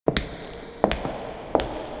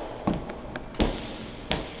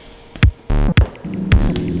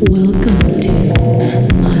Welcome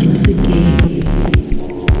to Mind the Game.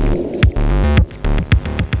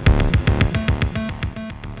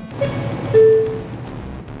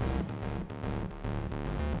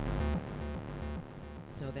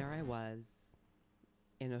 So there I was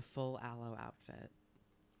in a full aloe outfit,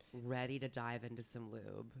 ready to dive into some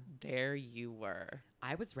lube. There you were.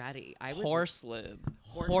 I was ready. I was Horse lube.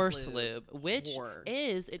 Horse lube. Which Whore.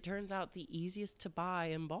 is, it turns out, the easiest to buy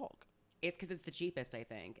in bulk. It because it's the cheapest, I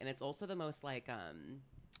think, and it's also the most like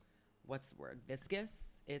what's the word? Viscous.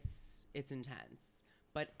 It's intense.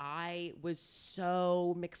 But I was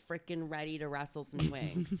so McFrickin' ready to wrestle some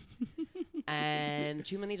twinks, and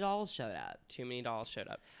too many dolls showed up. Too many dolls showed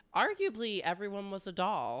up. Arguably, everyone was a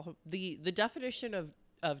doll. The definition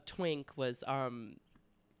of twink was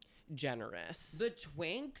generous. The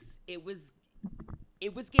twinks. It was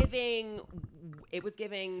giving.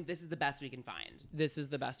 This is the best we can find. This is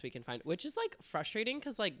the best we can find, which is like frustrating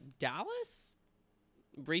because like Dallas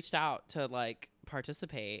reached out to like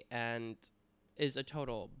participate and is a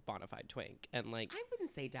total bona fide twink, and like I wouldn't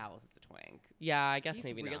say Dallas is a twink. yeah, I guess He's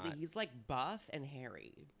maybe really, not. He's like buff and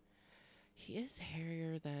hairy. He is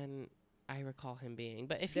hairier than I recall him being,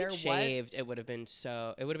 but if There he was- shaved, it would have been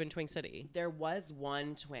Twink City. There was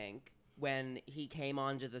one twink when he came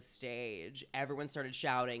onto the stage. Everyone started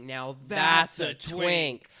shouting, "Now that's a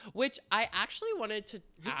twink!" Which I actually wanted to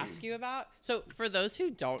ask you about. So for those who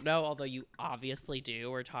don't know, although you obviously do,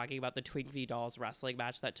 we're talking about the Twink v Dolls wrestling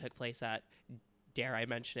match that took place at, dare I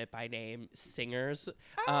mention it by name, Singers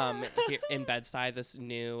here in Bed-Stuy, this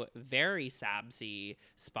new, very Sabsy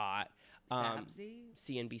spot. Sabsy?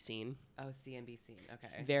 CNBC. Oh, CNBC.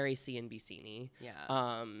 Okay. Very CNBC-y.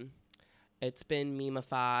 Yeah. It's been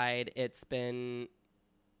memeified. It's been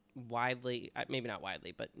widely, maybe not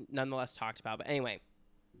widely, but nonetheless talked about. But anyway,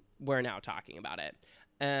 we're now talking about it.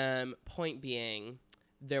 Point being,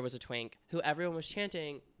 there was a twink who everyone was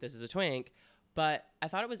chanting, "This is a twink." But I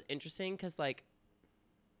thought it was interesting because, like,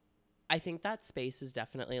 I think that space is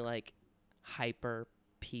definitely, like, hyper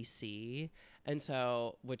PC. And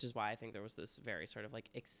so, which is why I think there was this very sort of, like,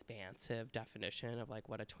 expansive definition of, like,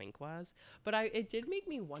 what a twink was. But it did make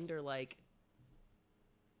me wonder, like,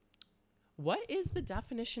 what is the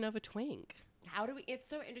definition of a twink? How do we? It's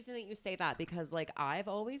so interesting that you say that because, like, I've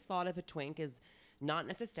always thought of a twink as not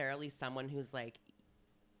necessarily someone who's like.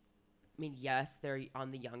 I mean, yes, they're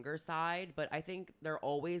on the younger side, but I think they're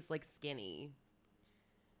always like skinny.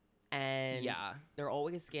 And Yeah. they're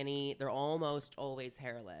always skinny. They're almost always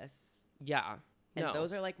hairless. Yeah. And No.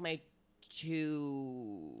 those are like my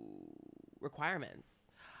two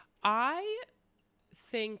requirements. I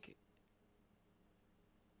think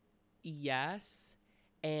yes,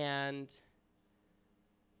 and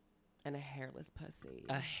And a hairless pussy.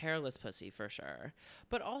 a hairless pussy for sure.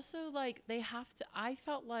 But also, like, they have to. I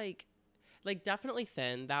felt like definitely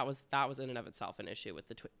thin. That was in and of itself an issue with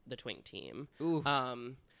the twink team. Ooh.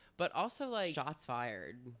 But also like Shots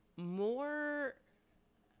fired. more.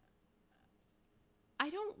 I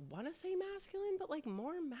don't want to say masculine, but like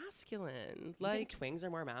more masculine. You think Like twinks are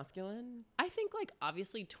more masculine? I think like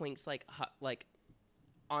obviously twinks like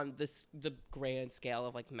on the grand scale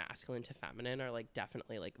of like masculine to feminine are like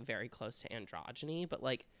definitely like very close to androgyny, but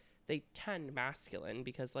like they tend masculine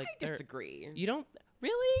because like I they're- disagree. you don't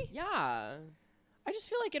really. Yeah. I just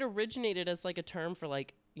feel like it originated as like a term for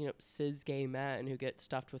like, you know, cis gay men who get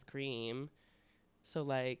stuffed with cream. So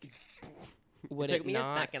like would It took it me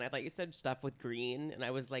not a second. I thought you said stuff with green, and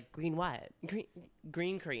I was like, green what?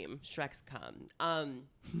 green cream? Shrek's cum.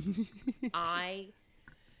 I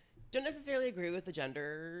don't necessarily agree with the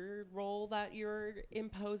gender role that you're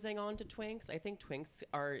imposing onto twinks. I think twinks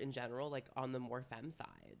are in general like on the more femme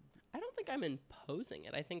side. I don't think I'm imposing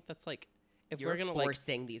it. I think that's like if You're we're gonna like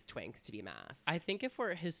forcing these twinks to be masked. I think if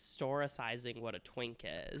we're historicizing what a twink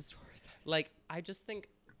is, like I just think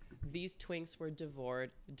these twinks were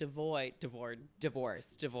divorced.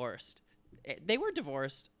 They were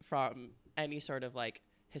divorced from any sort of like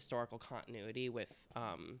historical continuity with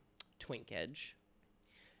twinkage.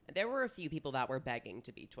 There were a few people that were begging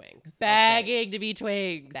to be twinks. I'll say. Begging to be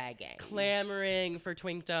twinks. Begging. Clamoring for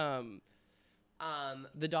twinkdom.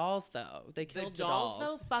 The dolls, though. They The killed dolls,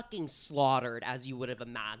 though, fucking slaughtered, as you would have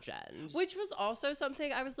imagined. Which was also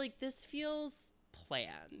something I was like, this feels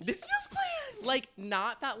planned. This feels planned. Like,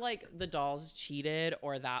 not that, like, the dolls cheated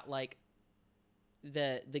or that, like,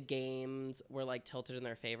 the games were, like, tilted in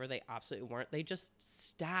their favor. They absolutely weren't. They just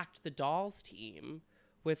stacked the dolls team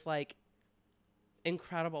with, like,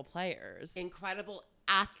 incredible players. Incredible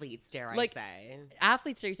athletes, dare Like, I say.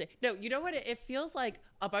 Athletes, dare you say. No, you know what? It feels like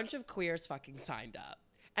a bunch of queers fucking signed up.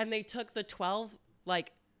 And they took the 12,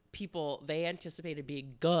 like, people they anticipated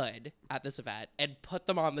being good at this event and put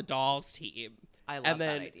them on the dolls team. I love And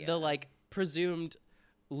then that idea. the like presumed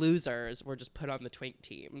losers were just put on the twink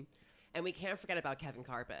team. And we can't forget about Kevin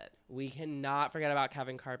Carpet, We cannot forget about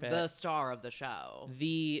Kevin Carpet, the star of the show.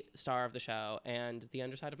 the star of the show and the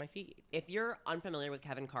underside of my feet. If you're unfamiliar with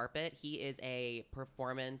Kevin Carpet, he is a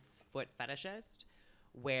performance foot fetishist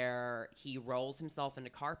where he rolls himself into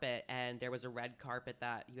carpet, and there was a red carpet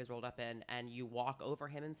that he was rolled up in, and you walk over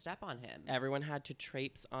him and step on him. Everyone had to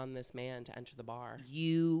traipse on this man to enter the bar.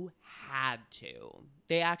 You had to.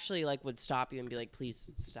 They actually like would stop you and be like,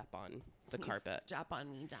 please step on the Please carpet. Step on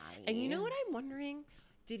me, Daddy. And you know what I'm wondering?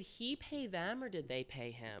 Did he pay them or did they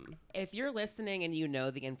pay him? If you're listening and you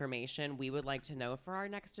know the information, we would like to know for our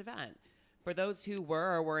next event. For those who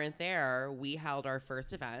were or weren't there, we held our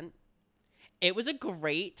first event. It was a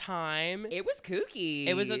great time. It was kooky.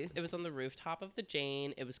 It was on the rooftop of the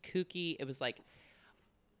Jane. It was kooky. It was like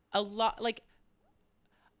a lot, like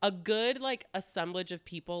a good like assemblage of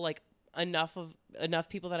people, like enough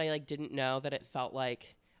people that I like didn't know that it felt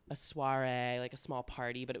like a soiree, like a small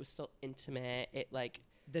party, but it was still intimate. It like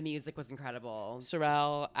the music was incredible.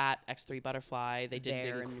 Sorrel at X3 Butterfly, they did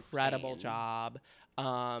They're an incredible insane. job.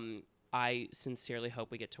 I sincerely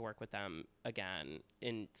hope we get to work with them again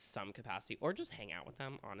in some capacity or just hang out with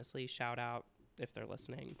them. Honestly, shout out if they're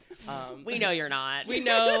listening. We know you're not. We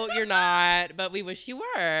know you're not, but we wish you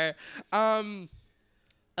were.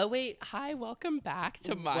 Oh wait, hi, welcome back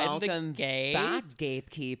to Mind Welcome the Game. back,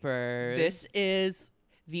 gatekeepers. This is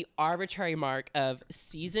the arbitrary mark of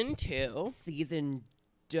season 2. season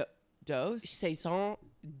dos. Saison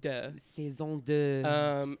 2. Saison deux.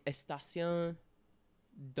 Estación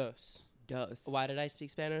 2. Dos. Why did I speak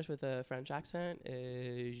Spanish with a French accent?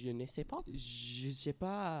 Je ne sais pas. Je sais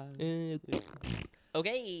pas.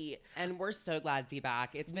 Okay. And we're so glad to be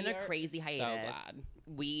back. It's been We a are crazy so hiatus. glad.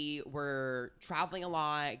 We were traveling a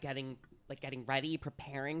lot, getting ready,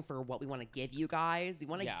 preparing for what we want to give you guys. We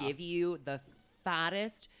want to Yeah. give you the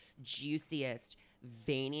fattest, juiciest,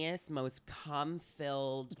 veiniest, most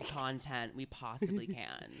cum-filled content we possibly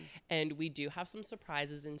can. And we do have some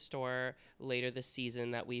surprises in store later this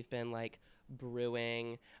season that we've been like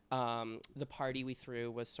brewing. The party we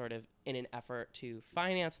threw was sort of in an effort to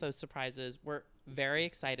finance those surprises. We're very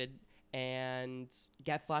excited and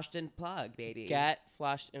Get flushed and plugged, baby. get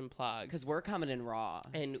flushed and plugged. Because we're coming in raw.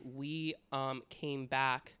 And we came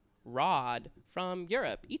back rawed from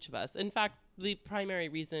Europe, each of us. In fact, the primary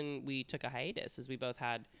reason we took a hiatus is we both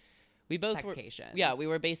were, Sexcations. yeah, we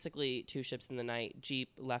were basically 2 ships in the night. Jeep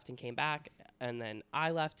left and came back, and then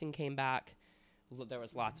I left and came back. There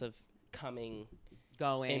was lots of coming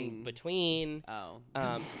Going. in between. Oh.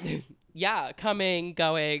 Yeah, coming,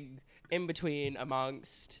 going, in between,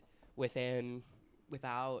 amongst, within,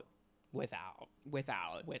 Without. without.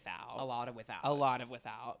 A lot of without. A lot of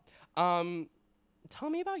without. Tell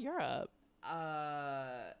me about Europe.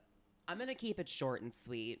 I'm going to keep it short and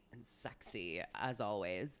sweet and sexy, as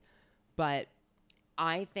always. But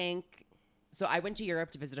I think... So I went to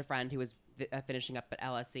Europe to visit a friend who was finishing up at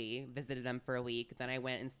LSE, visited them for a week. Then I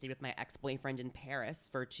went and stayed with my ex-boyfriend in Paris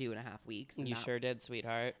for 2.5 weeks. And You that, sure did,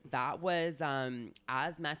 sweetheart. That was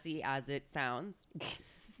as messy as it sounds.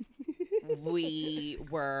 We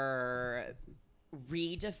were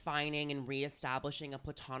redefining and reestablishing a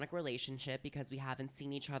platonic relationship because we haven't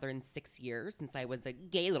seen each other in 6 years since I was a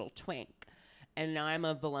gay little twink. And now I'm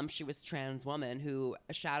a voluptuous trans woman who,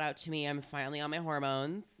 shout out to me, I'm finally on my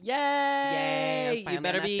hormones. Yay! I'm You finally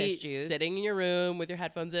better on that be fish juice. sitting in your room with your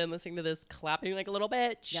headphones in, listening to this, clapping like a little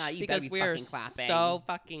bitch. Yeah, you because better be we are fucking clapping. so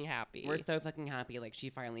fucking happy. We're so fucking happy. Like, she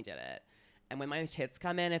finally did it. And when my tits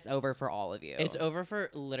come in, it's over for all of you. It's over for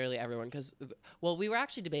literally everyone because, well, we were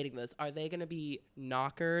actually debating this. Are they going to be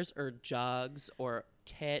knockers or jugs or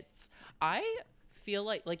tits? I feel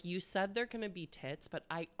like you said they're going to be tits, but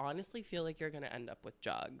I honestly feel like you're going to end up with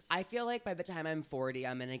jugs. I feel like by the time I'm 40,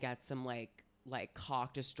 I'm gonna get some like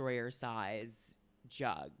cock destroyer size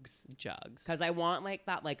jugs. Jugs. Cause I want like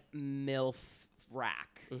that like MILF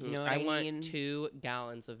rack. Mhm. You know what I mean? want 2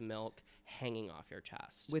 gallons of milk hanging off your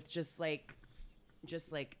chest. With just like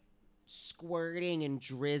squirting and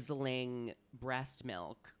drizzling breast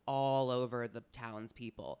milk all over the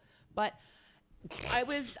townspeople. But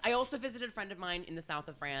I also visited a friend of mine in the south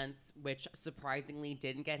of France, which surprisingly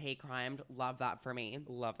didn't get hate crimed. Love that for me.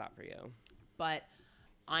 Love that for you. But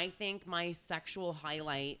I think my sexual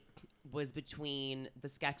highlight was between the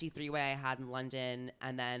sketchy 3-way I had in London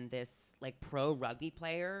and then this like pro rugby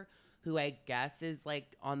player who I guess is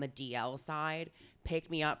like on the DL side picked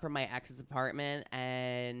me up from my ex's apartment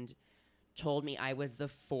and told me I was the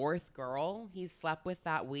 4th girl he slept with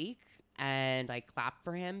that week. and I clapped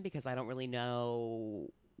for him because I don't really know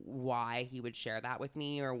why he would share that with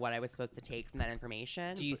me or what I was supposed to take from that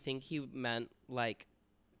information. Do you think he meant like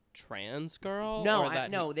trans girl? No, or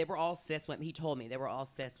that no, they were all cis women. He told me they were all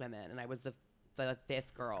cis women, and I was the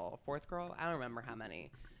fourth girl. I don't remember how many.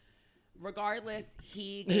 Regardless,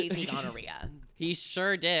 he gave me gonorrhea. He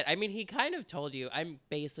sure did. I mean, he kind of told you, I'm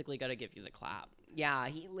basically going to give you the clap. Yeah,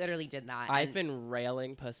 he literally did that. I've been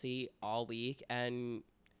railing pussy all week, and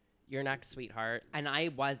you're next, sweetheart. And I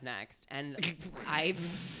was next. And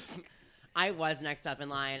I was next up in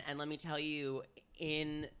line. And let me tell you,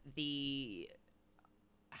 in the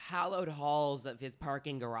hallowed halls of his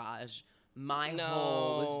parking garage, my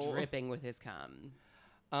hole was dripping with his cum.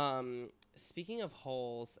 Speaking of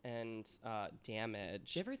holes and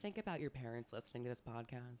damage, Do you ever think about your parents listening to this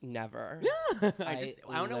podcast? never. I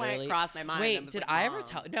don't know why it crossed my mind. Wait, did I ever Mom.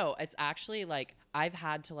 tell? No, it's actually like I've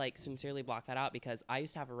had to like sincerely block that out because I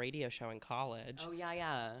used to have a radio show in college. Oh,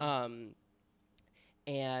 yeah.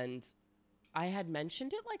 And I had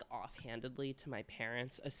mentioned it like offhandedly to my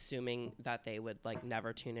parents, assuming that they would like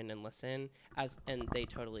never tune in and listen, and they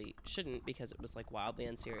totally shouldn't because it was like wildly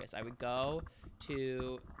unserious. I would go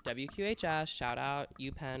to WQHS, shout out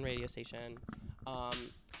UPenn radio station.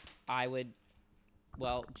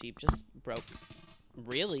 Jeep just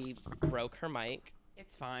really broke her mic.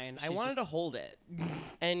 It's fine. I She's wanted just- to hold it.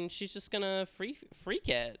 And she's just gonna freak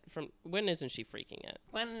it. From when isn't she freaking it?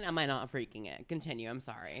 When am I not freaking it? Continue. I'm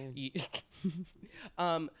sorry.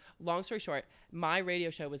 Long story short, my radio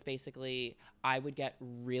show was basically I would get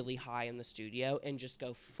really high in the studio and just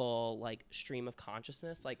go full like stream of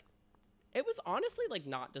consciousness. Like it was honestly like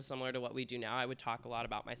not dissimilar to what we do now. I would talk a lot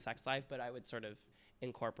about my sex life, but I would sort of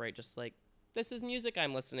incorporate just like this is music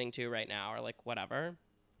I'm listening to right now or like whatever.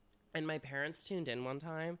 And my parents tuned in one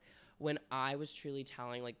time when I was truly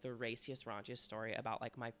telling like the raciest, raunchiest story about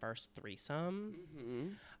like my first threesome.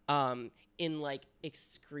 In like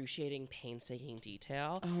excruciating, painstaking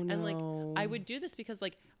detail. Oh, And like no. I would do this because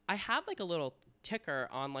like I had like a little ticker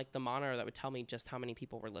on like the monitor that would tell me just how many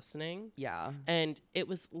people were listening. Yeah. And it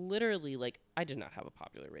was literally like I did not have a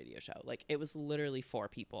popular radio show. Like it was literally 4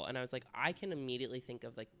 people. And I was like, I can immediately think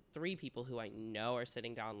of like 3 people who I know are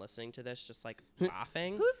sitting down listening to this, just like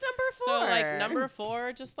laughing. Who's number 4? So like number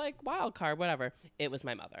 4, just like wild card, whatever. It was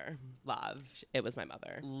my mother. Love. It was my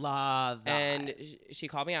mother. Love that. And she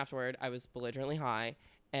called me afterward. I was belligerently high.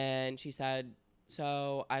 And she said,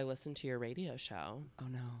 so I listened to your radio show. Oh,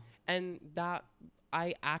 no. And that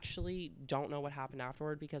I actually don't know what happened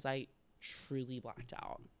afterward because I truly blacked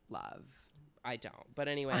out. Love. I don't. But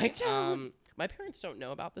anyway, I don't. my parents don't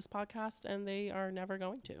know about this podcast and they are never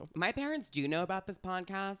going to. My parents do know about this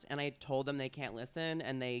podcast, and I told them they can't listen,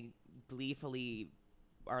 and they gleefully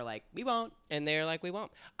are like, we won't. And they're like, we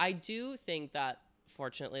won't. I do think that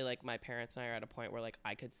fortunately, like my parents and I are at a point where like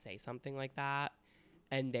I could say something like that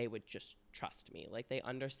and they would just trust me. Like they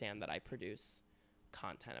understand that I produce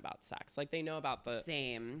content about sex. Like they know about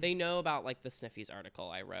Same. they know about like the Sniffies article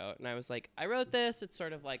I wrote, and I was like, I wrote this. It's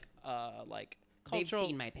sort of like like cultural. They've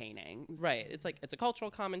seen my paintings. Right. It's like it's a cultural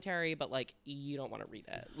commentary, but like you don't want to read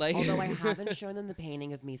it. Like Although I haven't shown them the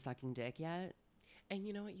painting of me sucking dick yet. and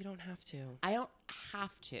you know what? You don't have to. I don't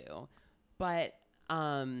have to, but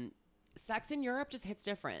sex in Europe just hits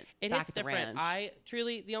different. It back hits at the different. ranch. I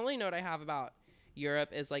truly the only note I have about Europe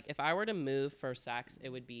is like if I were to move for sex, it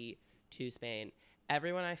would be to Spain.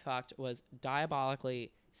 Everyone I fucked was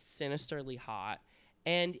diabolically, sinisterly hot,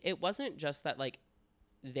 and it wasn't just that like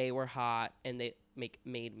they were hot and they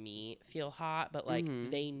made me feel hot, but like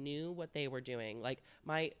they knew what they were doing. Like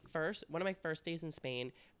one of my first days in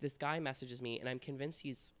Spain, this guy messages me, and I'm convinced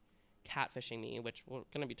he's catfishing me, which we're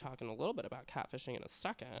gonna be talking a little bit about catfishing in a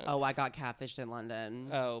second. Oh, I got catfished in London.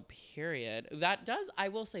 Oh, period. That does, I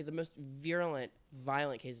will say, the most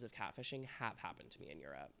violent cases of catfishing have happened to me in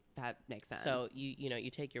Europe. That makes sense. So you know,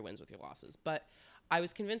 you take your wins with your losses. But I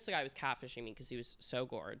was convinced the guy was catfishing me because he was so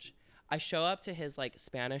gorge. I show up to his like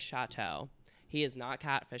Spanish chateau. He is not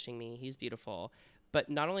catfishing me. He's beautiful. But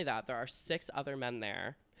not only that, there are 6 other men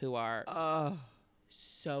there who are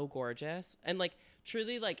so gorgeous. And like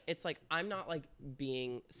truly, like it's like I'm not like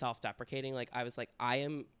being self-deprecating. Like I was like, I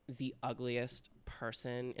am the ugliest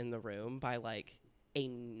person in the room by like a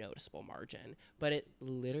noticeable margin. But it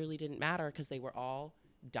literally didn't matter because they were all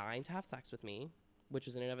dying to have sex with me, which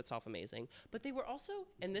was in and of itself amazing. But they were also,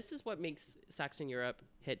 and this is what makes sex in Europe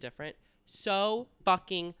hit different, so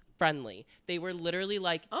fucking friendly. They were literally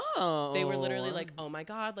like, Oh. they were literally like, oh my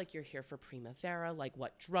God, like you're here for Primavera. Like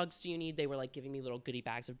what drugs do you need? They were like giving me little goodie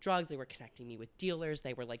bags of drugs. They were connecting me with dealers.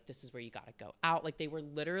 They were like, this is where you got to go out. Like they were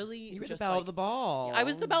literally You were the just belle like, of the ball. I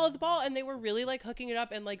was the belle of the ball, and they were really like hooking it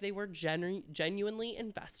up, and like they were genuinely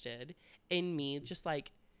invested in me just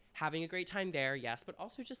like having a great time there, yes, but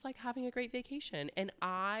also just like having a great vacation. And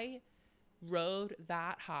I rode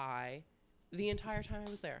that high the entire time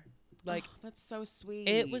I was there. Like, Oh, that's so sweet.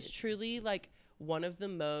 it was truly like one of the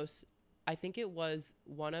most, I think it was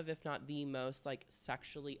one of, if not the most like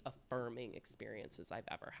sexually affirming experiences I've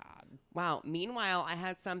ever had. Wow. Meanwhile, I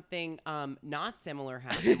had something not similar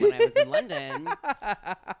happen when I was in London.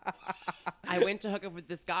 I went to hook up with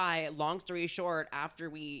this guy. Long story short, after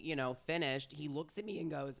we, finished, he looks at me and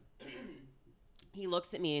goes, he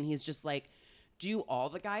looks at me and he's just like, do all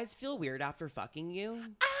the guys feel weird after fucking you?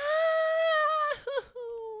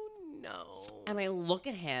 No. And I look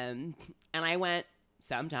at him and I went,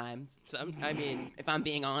 sometimes. I mean, If I'm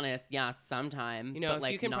being honest, yeah, sometimes. you know, but, if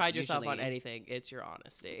like, you can not pride yourself on usually. anything, it's your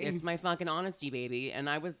honesty. It's my fucking honesty, baby. And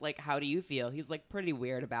I was like, how do you feel? He's like, pretty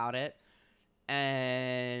weird about it.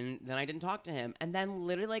 And then I didn't talk to him. And then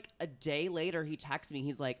literally like a day later, he texts me.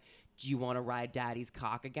 He's like, do you want to ride daddy's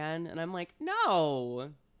cock again? And I'm like, no.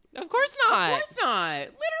 Of course not. Of course not.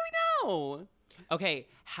 Literally no. Okay,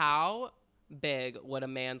 how big would a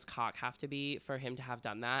man's cock have to be for him to have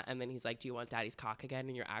done that? And then he's like, do you want daddy's cock again?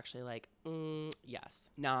 And you're actually like, yes.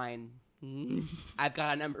 9. I've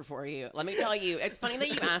got a number for you. Let me tell you. It's funny that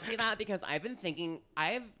you asked me that because I've been thinking,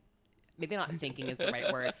 maybe not thinking is the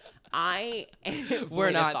right word.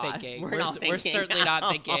 We're not thinking. We're not thinking. We're certainly not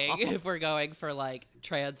thinking if we're going for like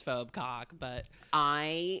transphobe cock, but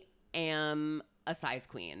I am a size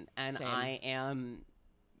queen, and Same.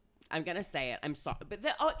 I'm gonna say it. I'm sorry, but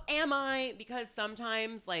am I? Because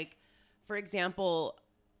sometimes, like, for example,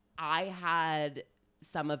 I had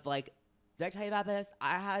some of like, did I tell you about this?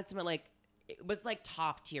 I had some like, it was like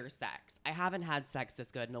top tier sex. I haven't had sex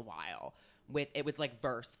this good in a while. It was like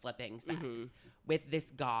verse flipping sex with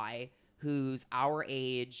this guy who's our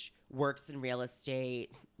age, works in real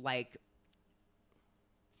estate, like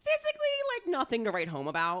physically like nothing to write home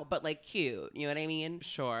about, but like cute. You know what I mean?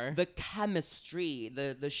 sure. The chemistry,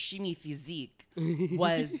 the chimie physique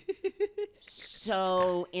was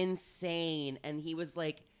so insane. And he was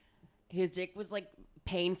like, his dick was like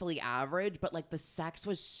painfully average, but like the sex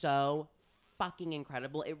was so fucking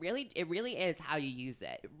incredible. It really is how you use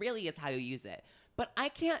it. It really is how you use it. But I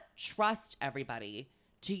can't trust everybody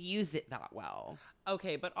to use it that well.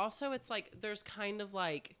 Okay, but also it's like there's kind of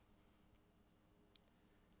like,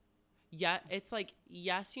 yeah, it's like,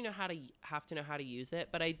 yes, you have to know how to use it,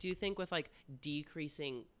 but I do think with like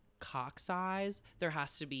decreasing cock size, there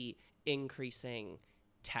has to be increasing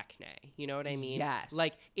techne. You know what I mean? Yes.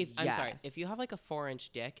 Like I'm sorry, Yes. if you have like a 4-inch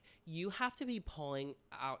dick, you have to be pulling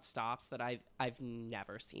out stops that I've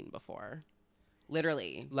never seen before.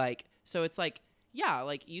 Literally. Like, so it's like, yeah,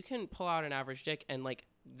 like you can pull out an average dick and like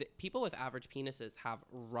people with average penises have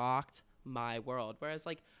rocked my world. Whereas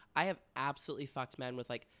like I have absolutely fucked men with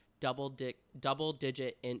like double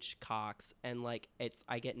digit inch cocks, and like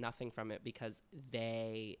I get nothing from it because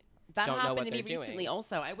they That don't know happened what to me they're recently doing.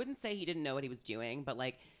 also. I wouldn't say he didn't know what he was doing, but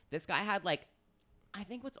like this guy had like, I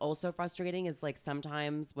think what's also frustrating is like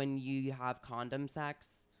sometimes when you have condom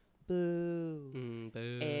sex, boo,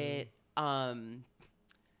 Boo.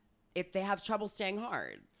 they have trouble staying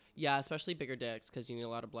hard. Yeah, especially bigger dicks because you need a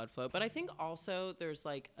lot of blood flow. But I think also there's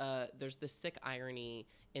like there's this sick irony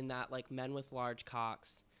in that like men with large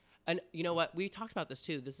cocks. And you know what? We talked about this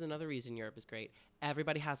too. This is another reason Europe is great.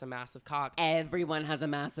 Everybody has a massive cock. Everyone has a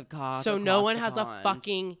massive cock. So no across one the has a pond.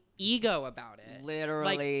 fucking ego about it.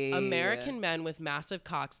 Literally. Like American men with massive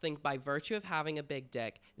cocks think by virtue of having a big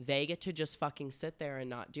dick, they get to just fucking sit there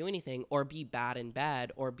and not do anything or be bad in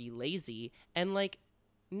bed or be lazy. And like,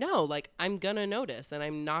 no, like I'm gonna notice and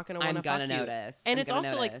I'm not gonna want to fuck you. notice. And I'm it's gonna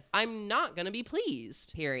also like, notice. I'm not gonna be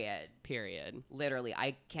pleased. Period. Literally.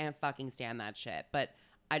 I can't fucking stand that shit. But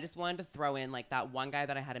I just wanted to throw in like that one guy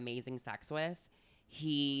that I had amazing sex with.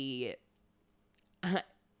 He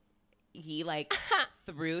like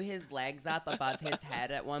threw his legs up above his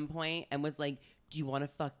head at one point and was like, do you want to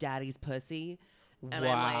fuck daddy's pussy? And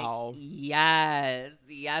Wow. I'm like,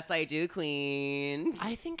 yes, I do, queen.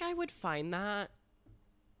 I think I would find that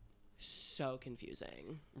so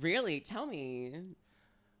confusing. Really? Tell me.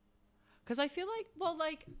 Because I feel like, well,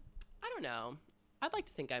 like, I don't know. I'd like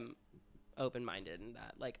to think I'm open-minded in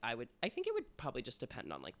that. Like, I think it would probably just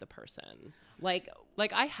depend on, like, the person. Like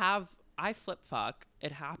I flip fuck.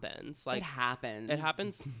 It happens. Like, it happens. It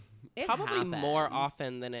happens It probably more happens.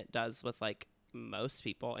 often than it does with, like, most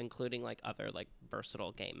people, including like other like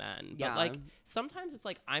versatile gay men. But Yeah. like sometimes it's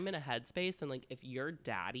like I'm in a headspace and like if you're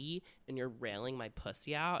daddy and you're railing my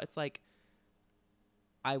pussy out, it's like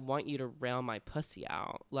I want you to rail my pussy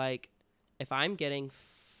out. Like if I'm getting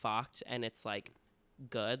fucked and it's like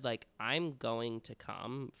good, like I'm going to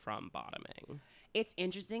come from bottoming. It's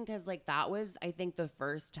interesting because, like, that was, I think, the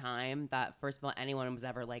first time that, first of all, anyone was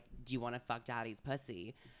ever like, do you want to fuck daddy's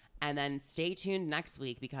pussy? And then stay tuned next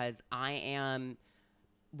week because I am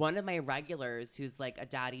one of my regulars who's, like, a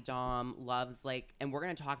daddy dom, loves, like, and we're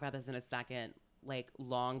going to talk about this in a second, like,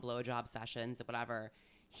 long blowjob sessions or whatever.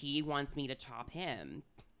 He wants me to top him.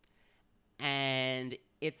 And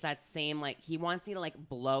it's that same, like, he wants me to, like,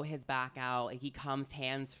 blow his back out. Like, he comes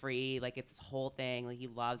hands-free. Like, it's this whole thing. Like, he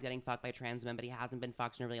loves getting fucked by trans men, but he hasn't been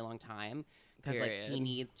fucked in a really long time. Because, like, he Period.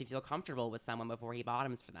 needs to feel comfortable with someone before he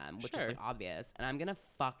bottoms for them, which is, Sure. like, obvious. And I'm going to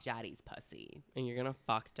fuck daddy's pussy. And you're going to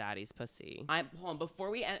fuck daddy's pussy. Hold on. Before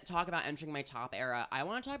we talk about entering my top era, I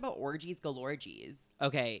want to talk about orgies galorgies.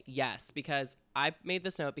 Okay, yes, because I made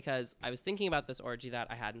this note because I was thinking about this orgy that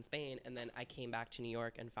I had in Spain, and then I came back to New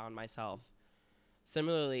York and found myself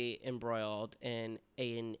similarly embroiled in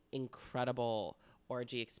an incredible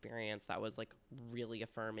orgy experience that was like really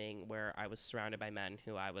affirming, where I was surrounded by men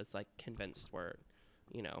who I was like convinced were,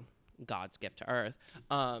 you know, God's gift to earth.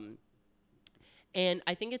 And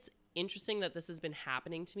I think it's interesting that this has been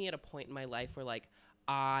happening to me at a point in my life where like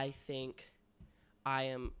I think I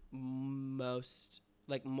am most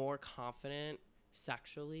like more confident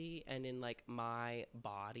sexually and in like my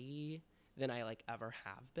body than I like ever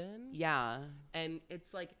have been. Yeah. And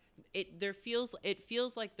it's like it feels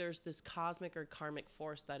like there's this cosmic or karmic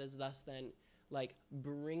force that is thus then like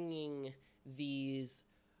bringing these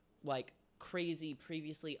like crazy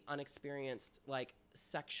previously unexperienced like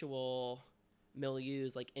sexual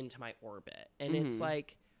milieus like into my orbit. And it's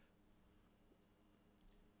like,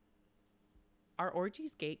 are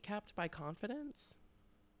orgies gate-kept by confidence?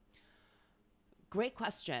 Great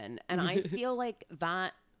question. And I feel like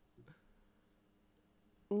that.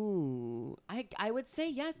 Ooh, I would say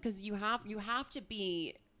yes, because you have to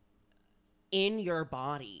be in your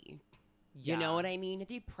body. You know what I mean? You have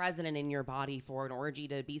to be present and in your body for an orgy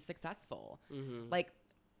to be successful. Like,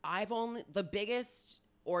 the biggest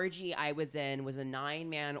orgy I was in was a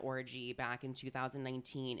 9-man orgy back in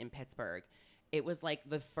 2019 in Pittsburgh. It was like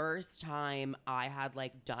the first time I had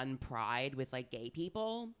like done Pride with like gay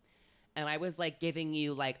people. And I was like giving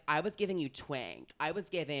you twink. I was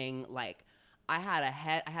giving like, I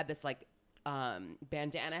had this like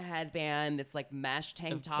bandana headband, this like mesh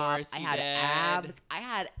tank Of top. course I you had did. abs. I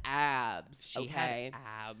had abs. She okay.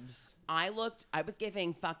 had abs. I was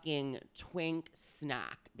giving fucking twink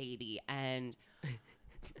snack, baby. And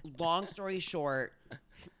long story short,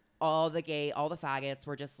 all the faggots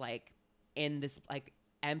were just like in this like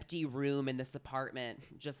empty room in this apartment,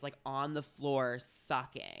 just like on the floor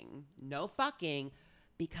sucking. No fucking,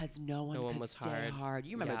 because no one could was stay hard.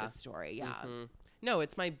 You remember Yeah. this story, yeah. No,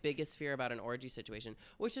 it's my biggest fear about an orgy situation,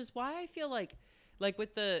 which is why I feel like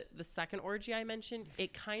with the second orgy I mentioned,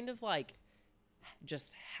 it kind of like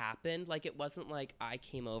just happened. Like it wasn't like I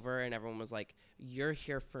came over and everyone was like, you're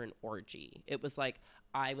here for an orgy. It was like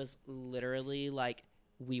I was literally like,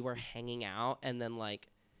 we were hanging out and then like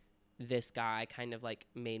this guy kind of like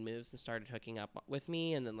made moves and started hooking up with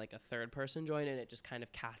me, and then like a third person joined, and it just kind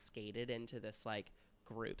of cascaded into this like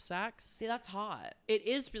group sex. See, that's hot. It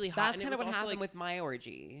is really hot. That's and it kind of was what also, happened like, with my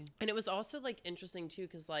orgy. and it was also like interesting too,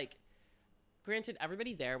 because like granted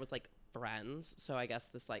everybody there was like friends, so I guess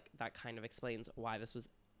this like that kind of explains why this was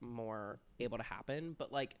more able to happen,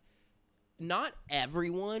 but like not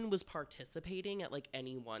everyone was participating at like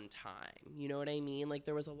any one time, you know what I mean? Like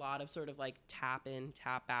there was a lot of sort of like tap in,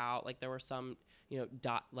 tap out. Like there were some, you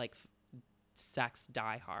know, sex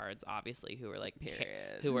diehards obviously who were like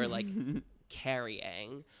who were like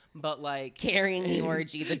carrying, but like Carrying the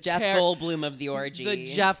orgy, the Jeff Goldblum of the orgy. The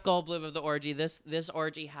Jeff Goldblum of the orgy. This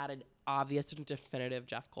orgy had an obvious and definitive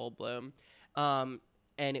Jeff Goldblum. And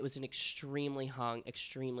it was an extremely hung,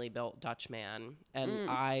 extremely built Dutch man. And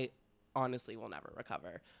I honestly will never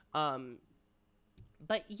recover.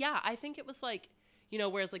 But yeah, I think it was like, you know,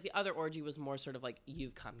 whereas like the other orgy was more sort of like,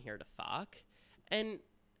 you've come here to fuck.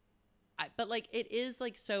 But like, it is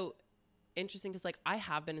like so interesting because like I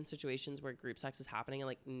have been in situations where group sex is happening and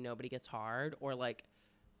like nobody gets hard, or like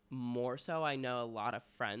more so I know a lot of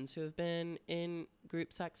friends who have been in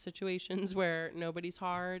group sex situations where nobody's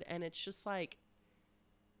hard, and it's just like,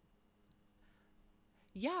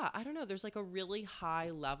 yeah, I don't know, there's like a really high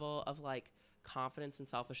level of like confidence and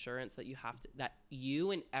self-assurance that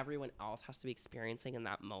you and everyone else has to be experiencing in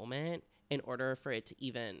that moment, in order for it to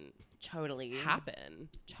even Totally. happen.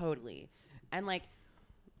 Totally. And like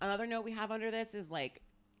another note we have under this is like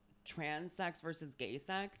trans sex versus gay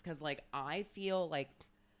sex. Cause like I feel like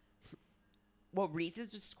what Reese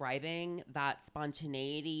is describing, that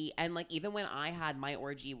spontaneity, and like even when I had my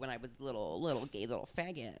orgy when I was little gay little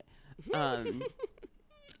faggot,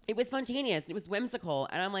 it was spontaneous, it was whimsical,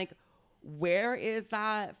 and I'm like, where is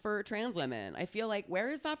that for trans women? I feel like where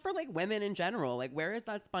is that for like women in general? Like where is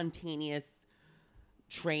that spontaneous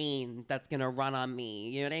train that's gonna run on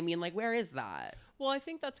me? You know what I mean? Like where is that? Well, I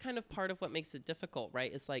think that's kind of part of what makes it difficult,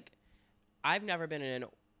 right? It's like I've never been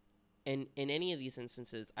in any of these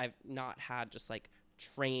instances. I've not had just like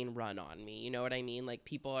train run on me. You know what I mean? Like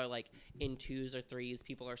people are like in 2s or 3s,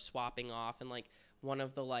 people are swapping off, and like one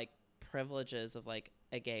of the like privileges of like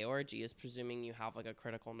a gay orgy is presuming you have like a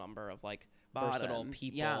critical number of like versatile Bottoms.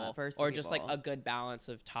 people, Yeah, versatile or just like people. a good balance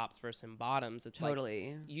of tops versus bottoms. It's Totally.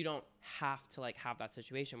 like you don't have to like have that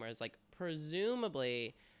situation, whereas like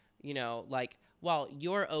presumably, you know, like while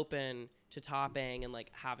you're open to topping and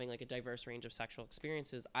like having like a diverse range of sexual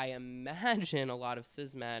experiences, I imagine a lot of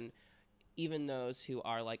cis men, even those who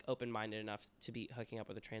are like open-minded enough to be hooking up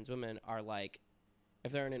with a trans woman, are like,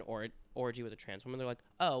 if they're in an orgy with a trans woman, they're like,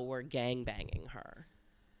 oh, we're gang banging her.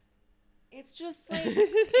 It's just like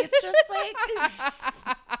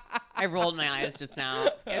I rolled my eyes just now.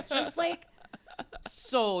 It's just like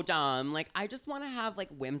so dumb. Like I just want to have like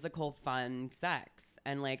whimsical fun sex,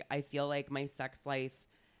 and like I feel like my sex life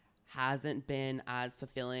hasn't been as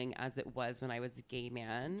fulfilling as it was when I was a gay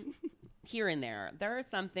man. Here and there are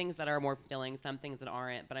some things that are more fulfilling, some things that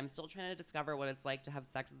aren't, but I'm still trying to discover what it's like to have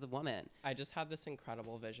sex as a woman. I just had this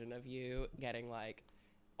incredible vision of you getting like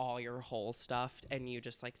all your holes stuffed, and you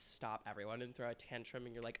just like stop everyone and throw a tantrum,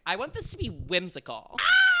 and you're like, I want this to be whimsical.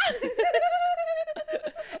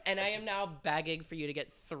 And I am now begging for you to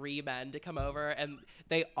get 3 men to come over, and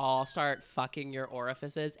they all start fucking your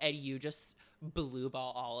orifices, and you just blue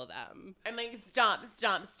ball all of them. I'm like, stop.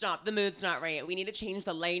 The mood's not right. We need to change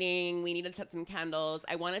the lighting. We need to set some candles.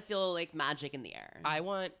 I want to feel like magic in the air. I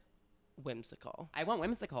want whimsical. I want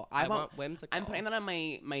whimsical. I want whimsical. I'm putting that on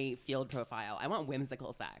my field profile. I want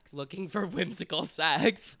whimsical sex. Looking for whimsical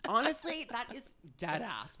sex. Honestly, that is dead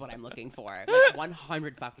ass what I'm looking for. Like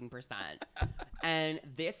 100 fucking percent. And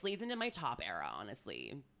this leads into my top era,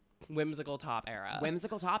 honestly. Whimsical top era.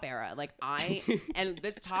 Whimsical top era. Like and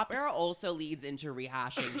this top era also leads into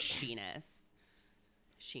rehashing sheeness.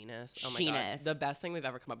 Sheeness. Oh my God. Sheeness. The best thing we've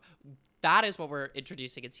ever come up. That is what we're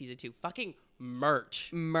introducing in season 2. Fucking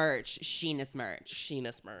merch. Sheeness merch.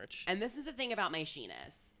 Sheeness merch. And this is the thing about my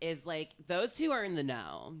sheeness, is like those who are in the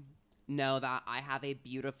know that I have a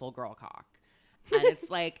beautiful girl cock. And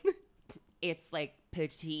it's like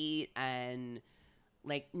petite and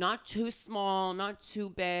like not too small, not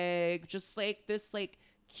too big, just like this like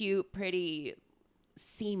cute, pretty,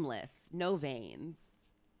 seamless, no veins.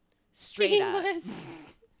 Straight Seamless. up.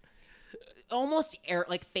 Almost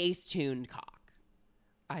like face-tuned cock.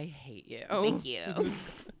 I hate you. Thank you.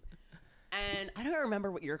 And I don't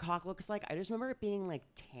remember what your cock looks like. I just remember it being like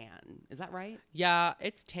tan. Is that right? Yeah,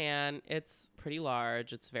 it's tan. It's pretty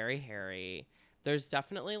large. It's very hairy. There's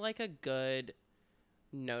definitely like a good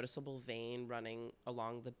noticeable vein running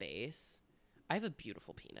along the base. I have a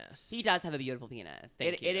beautiful penis. He does have a beautiful penis.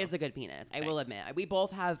 Thank you. It is a good penis. I will Thanks. admit. We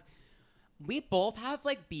both have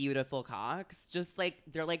like beautiful cocks. Just like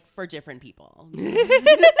they're like for different people. We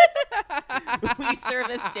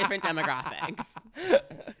service different demographics.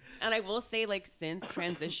 And I will say, like, since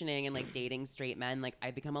transitioning and like dating straight men, like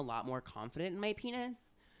I've become a lot more confident in my penis.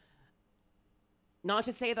 Not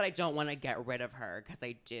to say that I don't want to get rid of her, because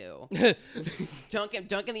I do. Don't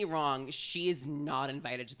get me wrong. She is not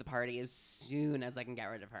invited to the party as soon as I can get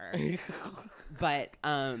rid of her. But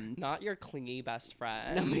Not your clingy best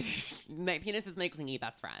friend. no, my penis is my clingy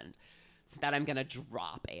best friend that I'm gonna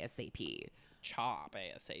drop ASAP. Chop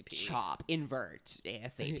ASAP. Chop, invert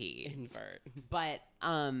ASAP. Invert. But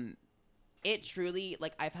it truly,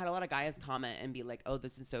 like, I've had a lot of guys comment and be like, oh,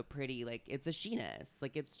 this is so pretty. Like, it's a sheeness.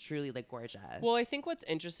 Like, it's truly, like, gorgeous. Well, I think what's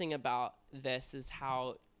interesting about this is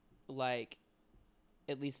how, like,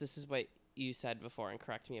 at least this is what you said before, and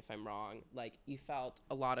correct me if I'm wrong, like, you felt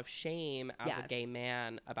a lot of shame as a gay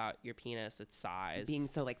man about your penis, its size. Being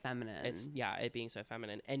so, like, feminine. It being so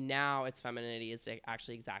feminine. And now its femininity is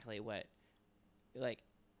actually exactly what, like,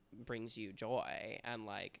 brings you joy. And,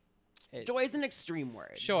 like, joy is an extreme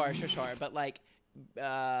word. Sure. But, like,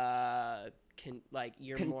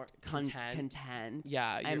 you're more content. Content.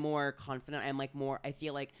 Yeah. I'm more confident. I'm, like, more, I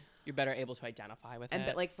feel like, you're better able to identify with it.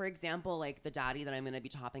 But like, for example, like the daddy that I'm gonna be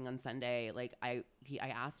topping on Sunday, like I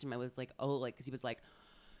asked him, I was like, oh, like, because he was like,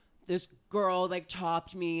 this girl like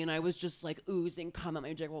topped me and I was just like oozing cum at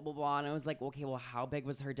my dick, blah blah blah. And I was like, okay, well, how big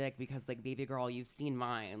was her dick? Because like, baby girl, you've seen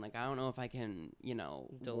mine. Like, I don't know if I can, you know,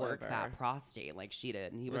 work Deliver. that prostate like she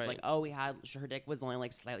did. And he was Right. like, oh, her dick was only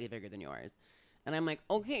like slightly bigger than yours. And I'm like,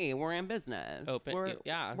 okay, we're in business. Open,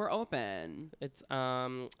 yeah. We're open. It's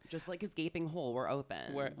Just like his gaping hole, we're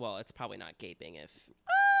open. well, it's probably not gaping if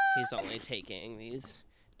he's only taking these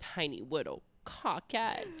tiny little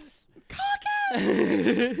cockets.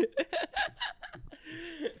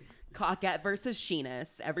 Cockette versus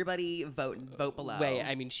Sheenus. Everybody vote below. Wait,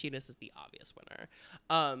 I mean, Sheenus is the obvious winner.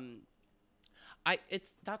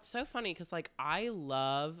 That's so funny because like I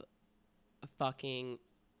love fucking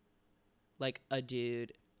like a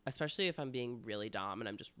dude, especially if I'm being really dumb and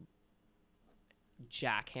I'm just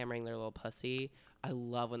jackhammering their little pussy. I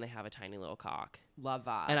love when they have a tiny little cock. Love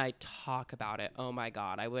that. And I talk about it. Oh my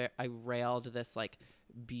God. I railed this like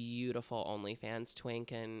beautiful OnlyFans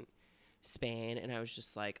twink in Spain. And I was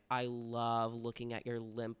just like, I love looking at your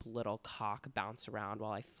limp little cock bounce around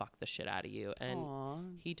while I fuck the shit out of you. And Aw.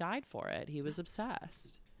 he died for it. He was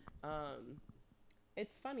obsessed.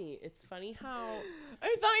 It's funny. It's funny how.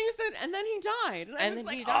 I thought you said, and then he died. And I And was then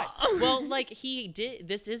like, he died. "Oh." Well, like he did.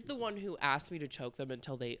 This is the one who asked me to choke them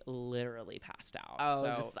until they literally passed out.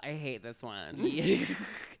 Oh, so. I hate this one. Yeah.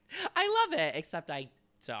 I love it, except I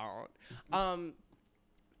don't.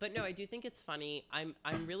 But no, I do think it's funny. I'm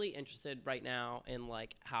really interested right now in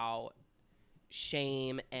like how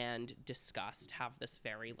shame and disgust have this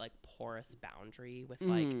very like porous boundary with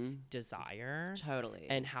like desire, Totally.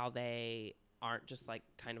 and how they aren't just like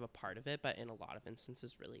kind of a part of it, but in a lot of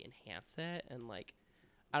instances really enhance it. And like,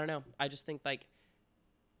 I don't know. I just think like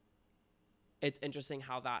it's interesting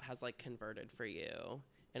how that has like converted for you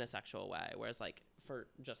in a sexual way. Whereas like for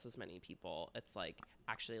just as many people, it's like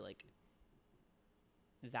actually like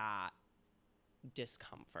that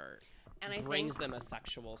discomfort And I brings think them a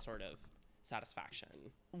sexual sort of satisfaction.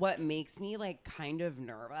 what makes me like kind of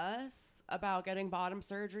nervous about getting bottom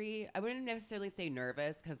surgery, I wouldn't necessarily say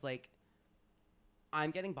nervous because like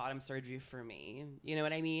I'm getting bottom surgery for me. You know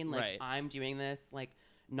what I mean? Like Right. I'm doing this like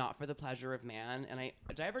not for the pleasure of man. And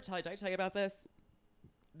did I tell you about this?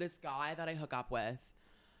 This guy that I hook up with,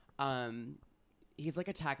 he's like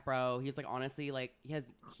a tech bro. He's like honestly like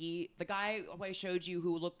the guy who I showed you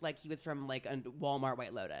who looked like he was from like a Walmart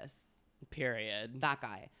White Lotus. Period. That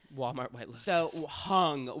guy. Walmart White Lotus. So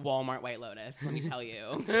hung Walmart White Lotus, let me tell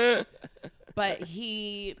you. But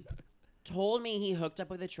he told me he hooked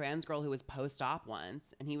up with a trans girl who was post-op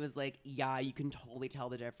once, and he was like, yeah, you can totally tell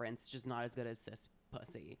the difference. It's just not as good as cis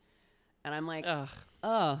pussy. And I'm like,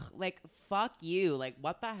 ugh, like, fuck you. Like,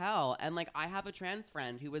 what the hell? And like, I have a trans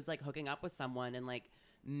friend who was like hooking up with someone and like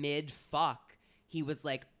mid-fuck, he was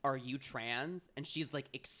like, are you trans? And she's like,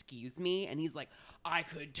 excuse me? And he's like, I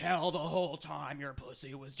could tell the whole time your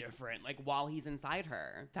pussy was different. Like, while he's inside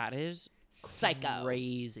her. That is Psycho.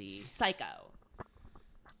 crazy. Psycho.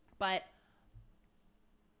 But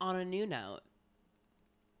on a new note,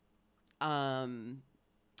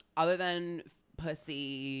 other than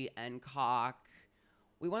pussy and cock,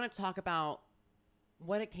 we want to talk about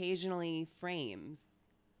what occasionally frames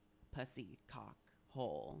pussy, cock,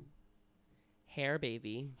 hole. Hair,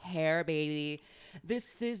 baby. Hair, baby.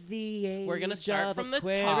 This is the age We're gonna start of from the top,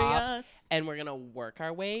 Aquarius. and we're gonna work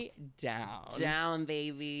our way down. Down,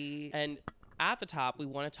 baby. And at the top, we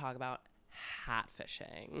want to talk about hat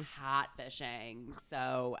fishing. Hot fishing.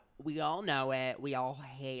 So we all know it. We all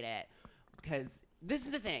hate it. Because this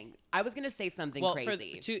is the thing. I was going to say something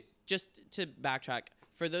crazy. Just to backtrack,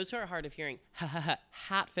 for those who are hard of hearing,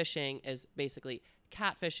 hat fishing is basically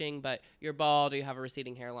catfishing, but you're bald or you have a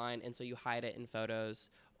receding hairline, and so you hide it in photos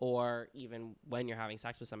or even when you're having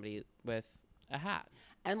sex with somebody with a hat.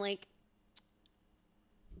 And like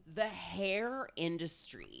the hair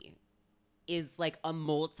industry is like a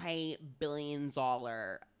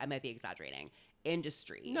multi-billion-dollar, I might be exaggerating,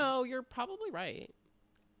 industry. No, you're probably right.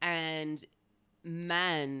 And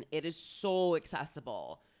men, it is so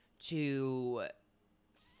accessible to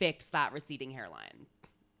fix that receding hairline.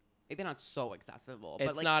 Maybe not so accessible, but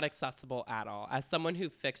It's like not accessible at all. As someone who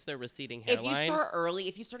fixed their receding if hairline, you start early,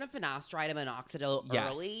 if you start on finasteride and minoxidil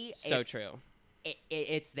yes, early, so it's, true.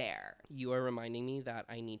 It's there. You are reminding me that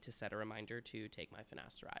I need to set a reminder to take my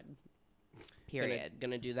finasteride. Period.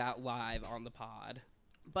 Gonna do that live on the pod.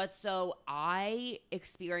 But so I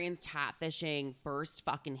experienced hat fishing first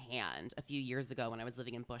fucking hand a few years ago when I was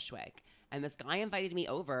living in Bushwick. And this guy invited me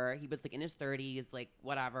over. He was like in his 30s, like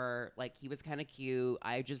whatever. Like he was kind of cute.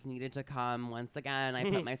 I just needed to come once again. I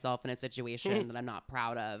put myself in a situation that I'm not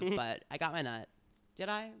proud of, but I got my nut. Did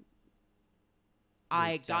I?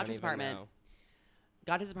 I got to his apartment.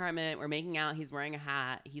 got to his apartment. We're making out. He's wearing a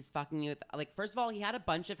hat. He's fucking me with, like, first of all, he had a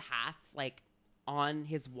bunch of hats, like, on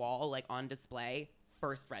his wall, like, on display.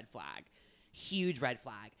 First red flag. Huge red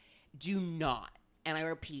flag. Do not, and I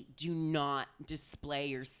repeat, do not display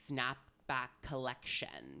your snapback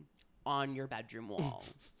collection on your bedroom wall.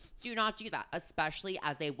 Do not do that, especially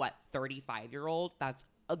as a, 35-year-old? That's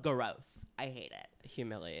gross. I hate it.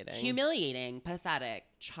 Humiliating, pathetic,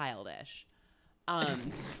 childish.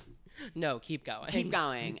 No, keep going. Keep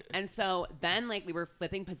going. And so then, like, we were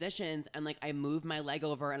flipping positions, and, like, I moved my leg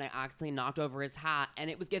over, and I accidentally knocked over his hat, and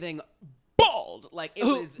it was giving bald. Like, it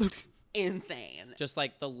was insane. Just,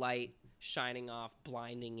 like, the light shining off,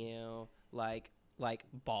 blinding you, like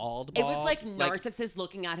bald. It was like Narcissus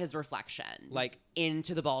looking at his reflection, like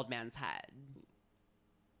into the bald man's head.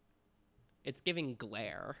 It's giving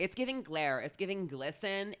glare. It's giving glare. It's giving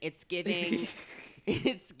glisten. It's giving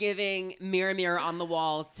it's giving mirror, mirror on the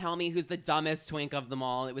wall. Tell me who's the dumbest twink of them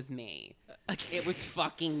all. It was me. It was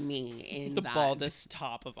fucking me in the that. baldest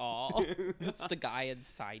top of all. It's the guy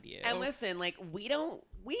inside you. And listen, like, we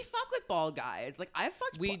fuck with bald guys. Like, I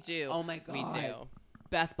fucked. We do. Oh my God. We do.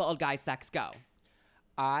 Best bald guy sex, go.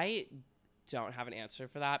 I don't have an answer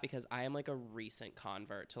for that because I am like a recent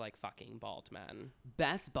convert to like fucking bald men.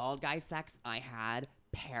 Best bald guy sex I had,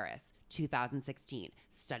 Paris, 2016.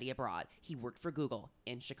 Study abroad. He worked for Google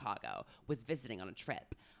in Chicago. Was visiting on a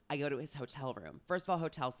trip. I go to his hotel room. First of all,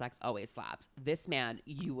 hotel sex always slaps. This man,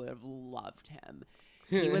 you would have loved him.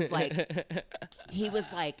 He was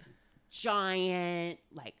like giant,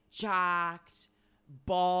 like jacked,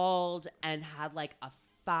 bald, and had like a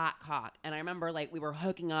fat cock. And I remember, like, we were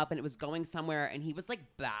hooking up and it was going somewhere, and he was like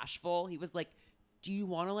bashful. He was like, do you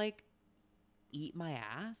want to like eat my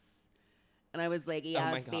ass? And I was like,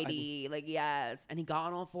 yes, baby, like, yes. And he got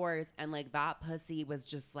on all fours, and like that pussy was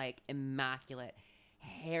just like immaculate,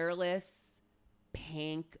 hairless,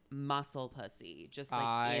 pink muscle pussy, just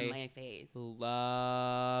like in my face.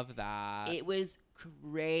 Love that. It was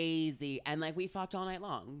crazy. And like we fucked all night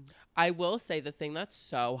long. I will say the thing that's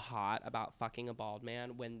so hot about fucking a bald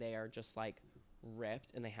man when they are just like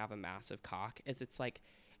ripped and they have a massive cock is it's like,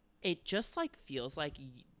 it just like feels like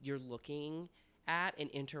you're looking at and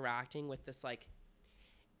interacting with this like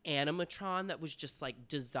animatron that was just like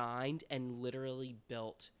designed and literally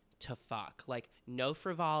built to fuck. Like no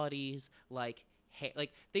frivolities, like hey,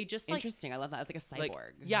 like they just like interesting. I love that. It's like a cyborg.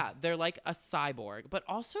 Like, yeah, they're like a cyborg, but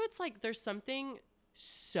also it's like there's something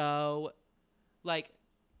so like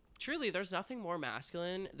truly there's nothing more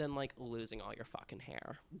masculine than like losing all your fucking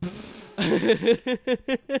hair.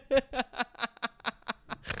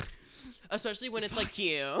 Especially when it's like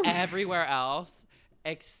you everywhere else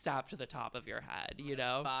except the top of your head, you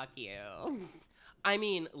know? Fuck you. I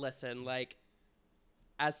mean, listen, like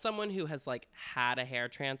as someone who has like had a hair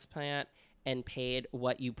transplant and paid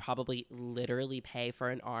what you probably literally pay for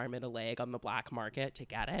an arm and a leg on the black market to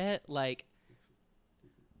get it, like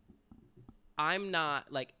I'm not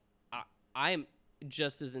like I'm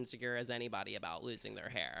just as insecure as anybody about losing their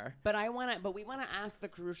hair. But we want to ask the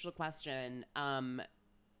crucial question, am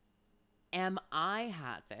I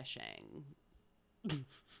hat fishing?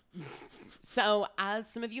 So, as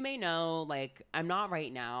some of you may know, like, I'm not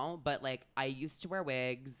right now, but, like, I used to wear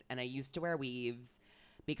wigs and I used to wear weaves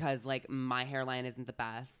because, like, my hairline isn't the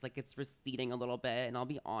best. Like, it's receding a little bit, and I'll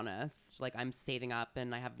be honest. Like, I'm saving up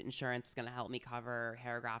and I have insurance that's going to help me cover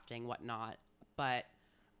hair grafting, whatnot. But,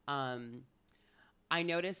 I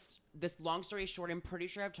noticed this, long story short, I'm pretty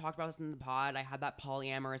sure I've talked about this in the pod. I had that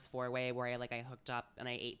polyamorous 4-way where I hooked up and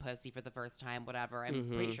I ate pussy for the first time, whatever. I'm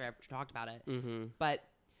pretty sure I've talked about it. But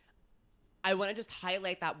I want to just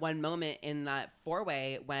highlight that one moment in that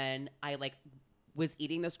 4-way when I like was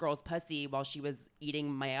eating this girl's pussy while she was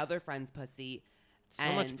eating my other friend's pussy.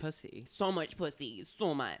 So much pussy. So much pussy.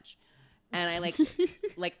 So much. And I like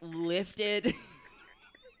like lifted.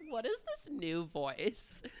 What is this new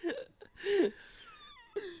voice?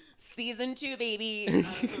 Season 2, baby.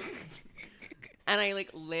 And I like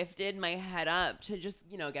lifted my head up to just,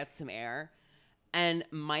 get some air. And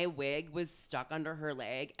my wig was stuck under her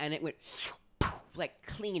leg and it went like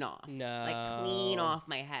clean off. No. Like clean off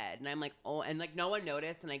my head. And I'm like, oh, and like no one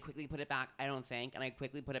noticed. And I quickly put it back, I don't think. And I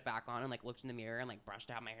quickly put it back on and like looked in the mirror and like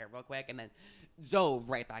brushed out my hair real quick and then dove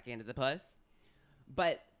right back into the puss.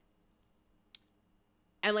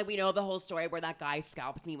 And like we know the whole story where that guy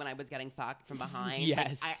scalped me when I was getting fucked from behind.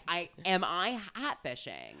 Yes. Like, am I hat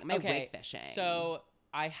fishing? Am I wig fishing? So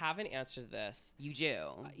I have an answer to this. You do.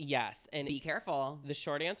 Yes, and be careful. The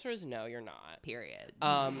short answer is no, you're not. Period.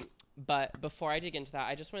 But before I dig into that,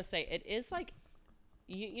 I just want to say it is like,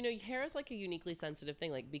 you know, hair is like a uniquely sensitive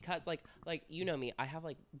thing, like because like you know me, I have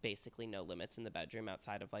like basically no limits in the bedroom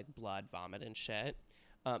outside of like blood, vomit, and shit.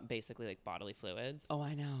 Basically like bodily fluids. Oh,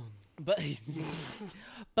 I know. But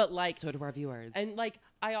but like So do our viewers. and like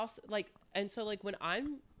I also like and so like when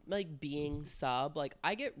I'm like being sub, like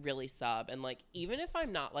I get really sub, and like even if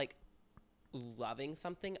I'm not like loving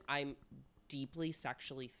something, I'm deeply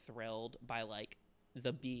sexually thrilled by like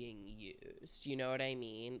the being used. You know what I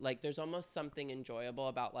mean? Like there's almost something enjoyable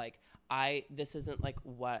about like this isn't like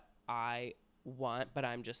what I want, but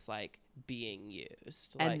I'm just like being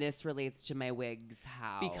used. and Like, this relates to my wigs.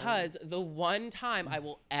 How? because the one time I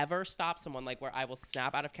will ever stop someone, like where I will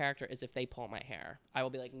snap out of character, is if they pull my hair. I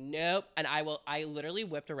will be like, nope. And I literally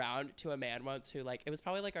whipped around to a man once who like, it was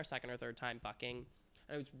probably like our second or third time fucking.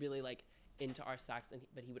 And I was really like into our sex,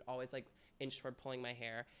 but he would always like inch toward pulling my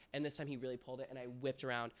hair. And this time he really pulled it, and I whipped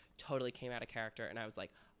around, totally came out of character. And I was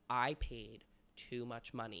like, I paid too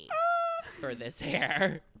much money for this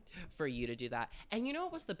hair for you to do that. And you know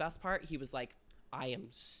what was the best part? He was like, I am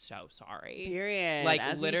so sorry. Period. Like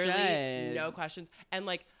As you literally should. no questions. And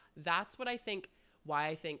like that's what I think, why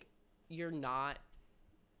I think you're not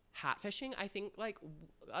hat fishing. I think like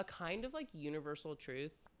a kind of like universal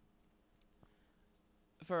truth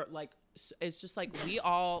for like it's just like we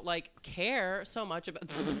all like care so much about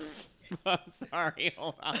I'm sorry.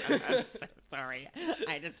 Hold on. I'm so sorry.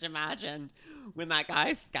 I just imagined when that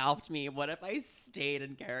guy scalped me. What if I stayed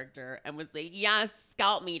in character and was like, "Yes,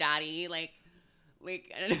 scalp me, daddy," like,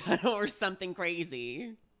 or something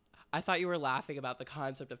crazy. I thought you were laughing about the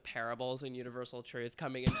concept of parables and universal truth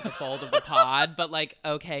coming into the fold of the pod, but like,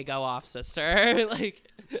 okay, go off, sister. Like,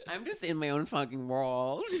 I'm just in my own fucking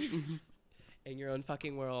world. in your own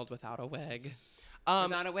fucking world without a wig.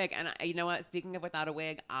 Without a wig. And you know what? Speaking of without a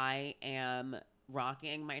wig, I am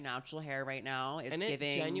rocking my natural hair right now. It's and it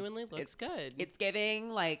giving, genuinely looks good. It's giving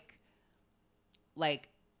like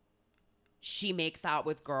she makes out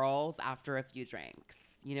with girls after a few drinks.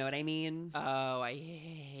 You know what I mean? Oh, I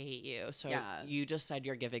hate you. So Yeah. you just said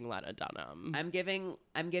you're giving Lena Dunham. I'm giving.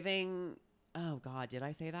 Oh God, did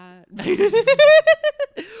I say that?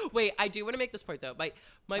 Wait, I do want to make this point though.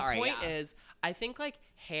 My Sorry, point yeah. is, I think like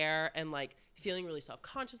hair and like feeling really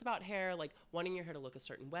self-conscious about hair, like wanting your hair to look a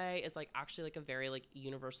certain way, is like actually like a very like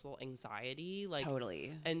universal anxiety. Like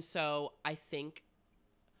Totally. And so I think,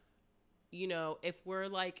 you know, if we're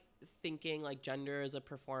like thinking like gender as a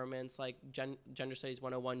performance, like gender studies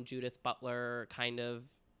 101 Judith Butler kind of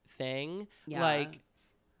thing, Yeah. like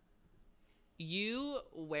you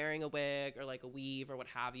wearing a wig or like a weave or what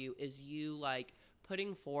have you is you like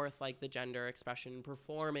putting forth like the gender expression,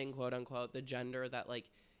 performing quote unquote the gender that like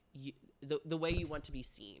the way you want to be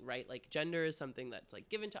seen, right? Like gender is something that's like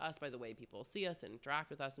given to us by the way people see us and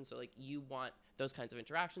interact with us, and so like you want those kinds of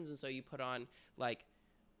interactions, and so you put on like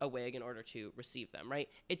a wig in order to receive them, right?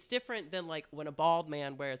 It's different than like when a bald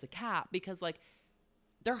man wears a cap, because like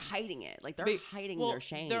They're hiding it. Like they're hiding well, their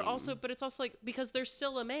shame. They're also, but it's also like because they're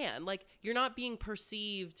still a man. Like you're not being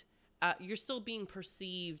perceived. You're still being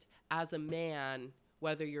perceived as a man,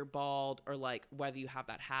 whether you're bald or like whether you have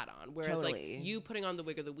that hat on. Whereas Totally. like you putting on the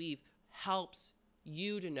wig or the weave helps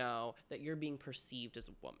you to know that you're being perceived as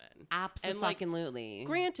a woman. Absolutely.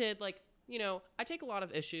 Granted, like, you know, I take a lot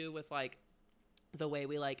of issue with like the way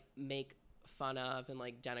we like make fun of and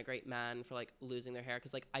like denigrate men for like losing their hair,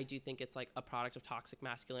 because like I do think it's like a product of toxic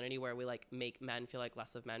masculinity where we like make men feel like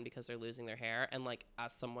less of men because they're losing their hair. And like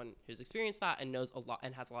as someone who's experienced that and knows a lot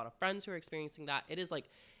and has a lot of friends who are experiencing that, it is like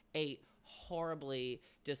a horribly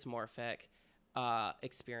dysmorphic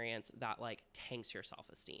experience that like tanks your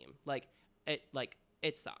self-esteem. Like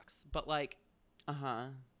it sucks, but like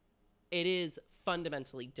it is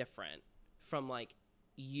fundamentally different from like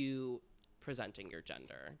you presenting your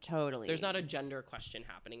gender. Totally. There's not a gender question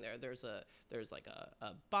happening there. There's like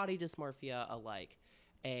a body dysmorphia,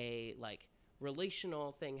 a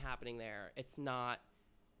relational thing happening there. It's not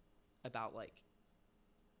about like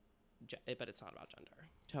but it's not about gender.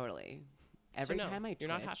 Totally. Every So no, time I twitch you're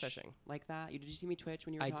not catfishing. like that, did you see me twitch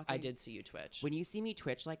when you were talking? I did see you twitch. When you see me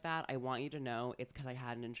twitch like that, I want you to know it's because I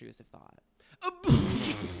had an intrusive thought.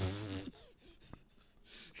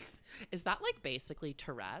 Is that like basically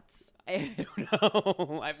Tourette's? I don't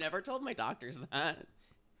know. I've never told my doctors that.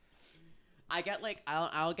 I get like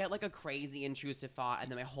I'll get like a crazy intrusive thought, and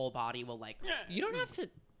then my whole body will like. You don't have to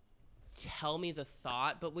tell me the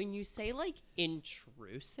thought, but when you say like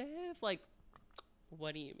intrusive, like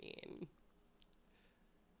what do you mean?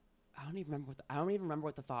 I don't even remember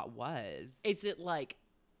what the thought was. Is it like,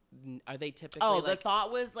 are they typically? Oh, like, the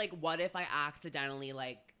thought was like, what if I accidentally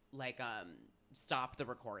like stop the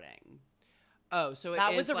recording? Oh, so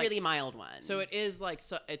That was a really mild one. So it is like,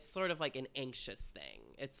 so it's sort of like an anxious thing.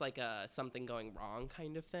 It's like a something going wrong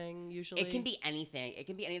kind of thing usually. It can be anything. It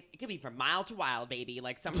could be from mild to wild, baby.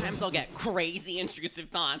 Like sometimes they'll get crazy intrusive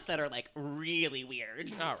thoughts that are like really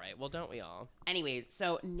weird. All right. Well, don't we all? Anyways,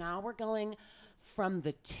 so now we're going from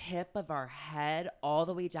the tip of our head all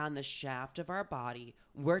the way down the shaft of our body.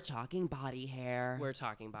 We're talking body hair. We're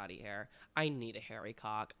talking body hair. I need a hairy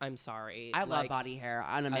cock. I'm sorry. I love body hair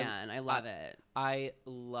on a man. I love it. I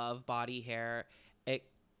love body hair.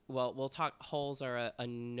 Well, we'll talk. Holes are a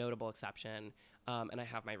notable exception, and I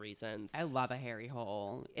have my reasons. I love a hairy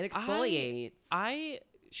hole. It exfoliates. I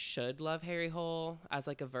should love hairy hole as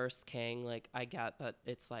like a versed king. Like I get that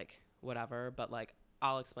it's like whatever, but like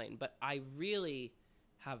I'll explain. But I really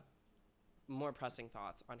have more pressing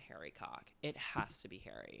thoughts on hairy cock. It has to be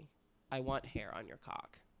hairy. I want hair on your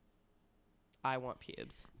cock. I want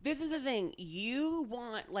pubes. This is the thing. You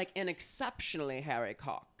want like an exceptionally hairy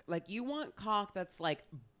cock. Like you want cock that's like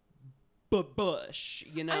bush,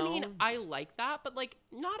 you know? I mean, I like that, but like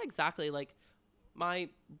not exactly. Like my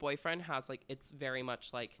boyfriend has like, it's very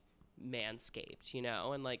much like manscaped, you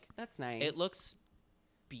know? And like that's nice. it looks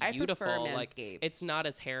I beautiful. prefer Like Manscaped. it's not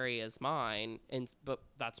as hairy as mine, but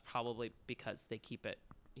that's probably because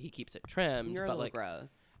he keeps it trimmed. You're a but little like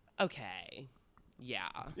gross. okay. Yeah.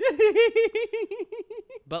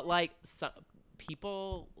 But like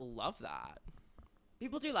people love that.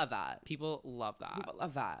 People do love that. People love that. People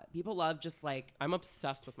love that. People love just like I'm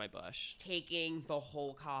obsessed with my bush. taking the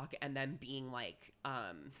whole cock and then being like,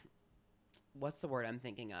 what's the word I'm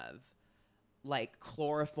thinking of? Like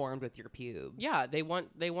chloroformed with your pubes. Yeah, they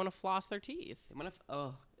want to floss their teeth.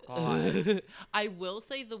 Oh God. I will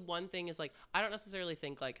say the one thing is like I don't necessarily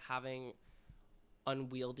think like having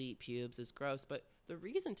unwieldy pubes is gross, but the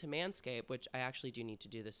reason to manscape, which I actually do need to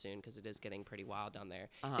do this soon because it is getting pretty wild down there,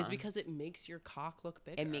 is because it makes your cock look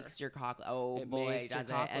bigger. It makes your cock. Oh It boy, makes your does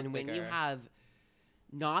it? cock look And when you bigger. have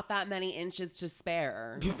not that many inches to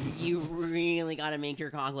spare, you really got to make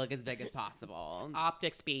your cock look as big as possible.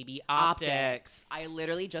 Optics, baby, optics. I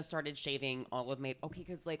literally just started shaving all of my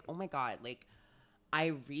because like oh my God, like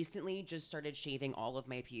I recently just started shaving all of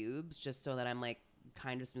my pubes just so that I'm like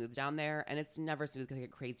kind of smooth down there, and it's never smooth because I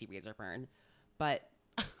get crazy razor burn. But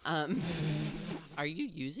Are you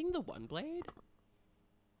using the one blade?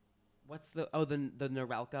 what's the the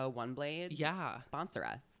Norelco one blade? Yeah. Sponsor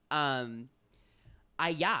us.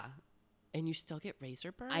 And you still get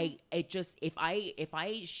razor burn? It just if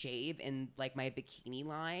I shave in like my bikini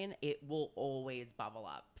line, it will always bubble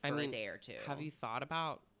up for a day or two. Have you thought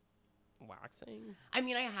about waxing? I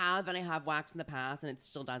mean, I have waxed in the past, and it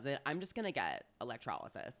still does it. I'm just gonna get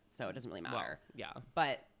electrolysis, so it doesn't really matter. Well, yeah.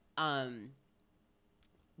 But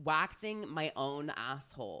waxing my own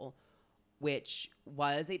asshole, which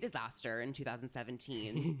was a disaster in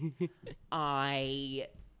 2017. I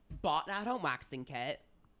bought an at-home waxing kit.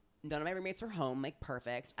 None of my roommates were home, like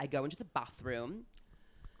perfect. I go into the bathroom.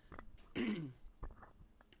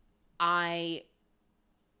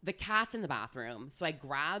 The cat's in the bathroom, so I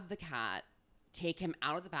grab the cat, take him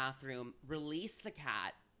out of the bathroom, release the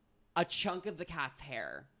cat. A chunk of the cat's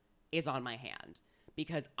hair is on my hand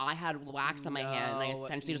because I had wax on my hand, and I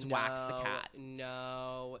essentially just waxed the cat.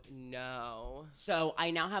 No. So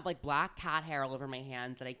I now have like black cat hair all over my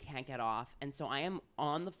hands that I can't get off, and so I am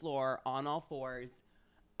on the floor on all fours,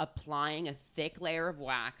 applying a thick layer of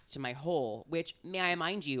wax to my hole, which, may I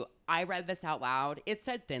mind you, I read this out loud. It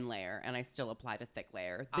said thin layer, and I still applied a thick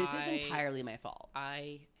layer. This is entirely my fault.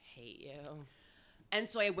 I hate you. And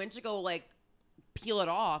so I went to go, like, peel it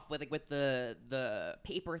off with the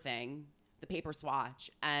paper thing, the paper swatch,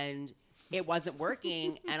 and it wasn't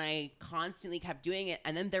working, and I constantly kept doing it,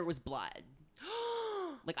 and then there was blood.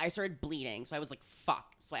 Like, I started bleeding, so I was like,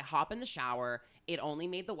 fuck. So I hop in the shower. It only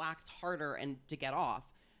made the wax harder and to get off.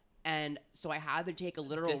 And so I had to take a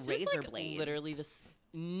literal razor blade. Literally this.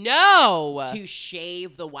 No! To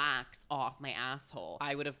shave the wax off my asshole.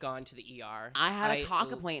 I would have gone to the ER. I had a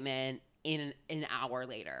cock appointment in an hour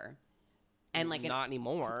later. And like not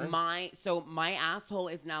anymore. My asshole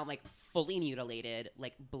is now like fully mutilated,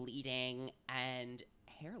 like bleeding and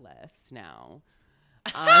hairless now.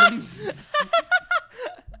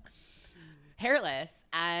 Hairless.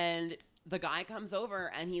 And the guy comes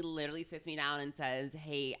over and he literally sits me down and says,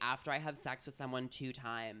 hey, after I have sex with someone 2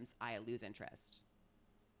 times, I lose interest.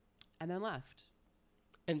 And then left.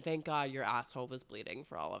 And thank God your asshole was bleeding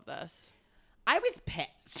for all of this. I was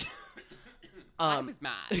pissed. I was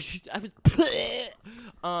mad.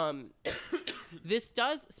 This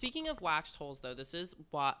does, speaking of waxed holes though, this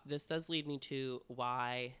does lead me to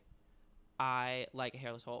why I like a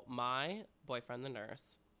hairless hole. My boyfriend, the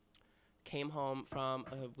nurse, came home from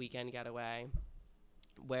a weekend getaway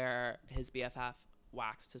where his BFF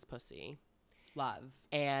waxed his pussy. Love.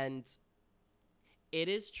 And it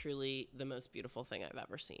is truly the most beautiful thing I've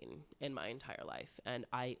ever seen in my entire life. And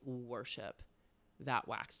I worship that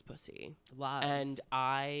waxed pussy. Love. And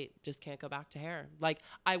I just can't go back to hair. Like,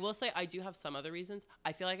 I will say I do have some other reasons.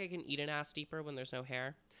 I feel like I can eat an ass deeper when there's no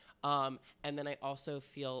hair. And then I also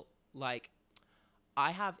feel like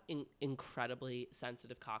I have incredibly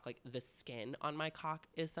sensitive cock. Like, the skin on my cock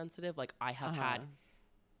is sensitive. Like, I have had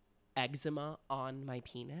eczema on my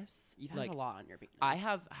penis. You've like, had a lot on your penis. I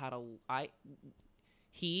have had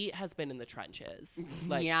he has been in the trenches.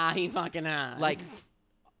 Like, yeah, he fucking has. like,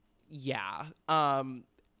 yeah.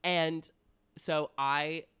 And so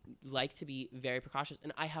I like to be very precautious.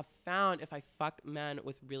 And I have found if I fuck men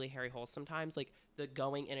with really hairy holes sometimes, like, the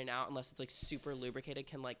going in and out, unless it's, like, super lubricated,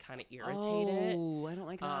 can, like, kind of irritate it. Oh, I don't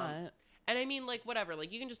like that. And I mean, like, whatever.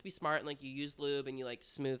 Like, you can just be smart and, like, you use lube and you, like,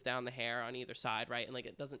 smooth down the hair on either side, right? And, like,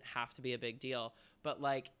 it doesn't have to be a big deal. But,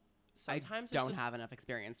 like, sometimes I don't have enough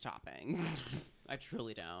experience topping. I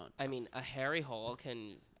truly don't. I mean, a hairy hole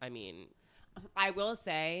can, I mean... I will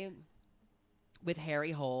say, with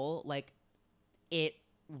hairy hole, like, it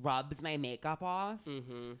rubs my makeup off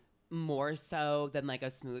more so than, like,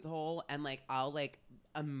 a smooth hole. And, like, I'll, like,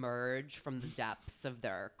 emerge from the depths of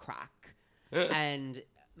their crack. And...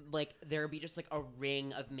 like, there'll be just, like, a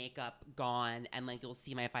ring of makeup gone, and, like, you'll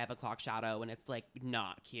see my 5 o'clock shadow, and it's, like,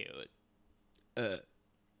 not cute.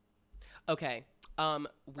 Okay.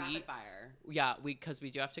 Rapid fire. Yeah, because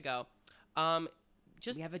we do have to go.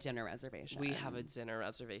 Just We have a dinner reservation. we have a dinner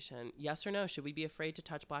reservation. Yes or no? Should we be afraid to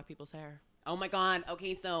touch black people's hair? Oh, my God.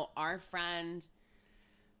 Okay, so our friend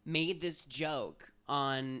made this joke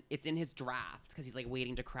on, it's in his draft, because he's, like,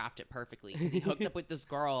 waiting to craft it perfectly. 'Cause he hooked up with this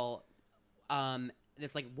girl,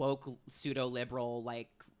 this, like, woke, pseudo-liberal, like,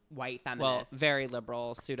 white Well, feminist. very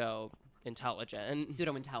liberal, pseudo-intelligent.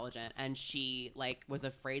 Pseudo-intelligent. And she, like, was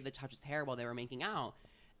afraid to touch his hair while they were making out.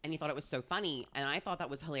 And he thought it was so funny. And I thought that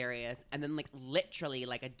was hilarious. And then, like, literally,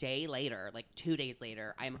 like, a day later, like, 2 days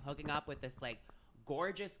later, I'm hooking up with this, like,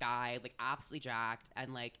 gorgeous guy, like, absolutely jacked.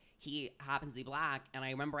 And, like, he happens to be black. And I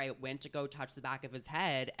remember I went to go touch the back of his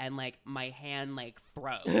head. And, like, my hand, like,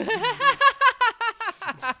 froze.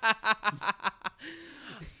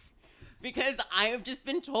 Because I have just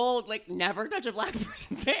been told, like, never touch a black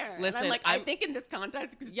person's hair. Listen, and I'm like, I think in this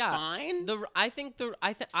context, it's fine.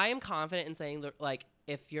 I am confident in saying that, like,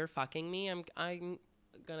 if you're fucking me, I'm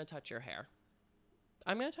gonna touch your hair.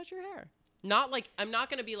 I'm gonna touch your hair. Not like I'm not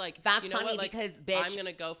gonna be like That's you know funny what, like, because, bitch, I'm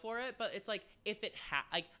gonna go for it. But it's like if it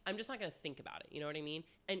like I'm just not gonna think about it. You know what I mean?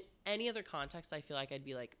 And any other context, I feel like I'd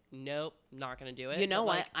be like, nope, not gonna do it. You know But,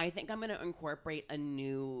 what? like, I think I'm going to incorporate a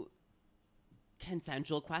new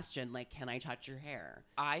consensual question, like, can I touch your hair?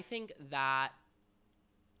 I think that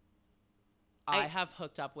I have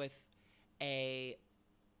hooked up with a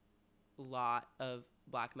lot of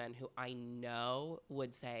black men who I know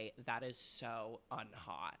would say that is so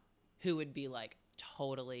unhot. Who would be like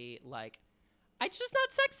totally like, it's just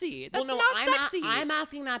not sexy. That's not sexy. I'm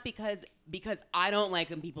asking that because I don't like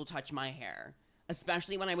when people touch my hair.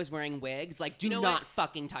 Especially when I was wearing wigs. Like, do not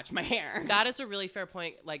fucking touch my hair. That is a really fair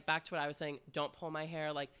point. Like, back to what I was saying, don't pull my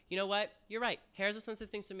hair. Like, you know what? You're right. Hair is a sensitive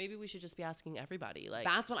thing, so maybe we should just be asking everybody. Like,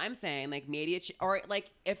 that's what I'm saying. Like, maybe it should, or like,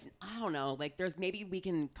 if, I don't know, like, maybe we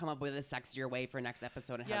can come up with a sexier way for next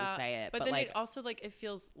episode and how to say it. But then like, it also, like, it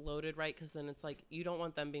feels loaded, right? Because then it's like, you don't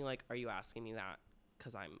want them being like, are you asking me that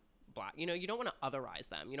because I'm black? You know, you don't want to otherize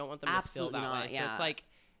them. You don't want them absolutely to feel that not, way. yeah. So it's like,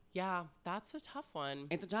 yeah, that's a tough one.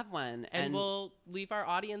 It's a tough one. And we'll leave our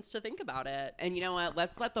audience to think about it. And you know what?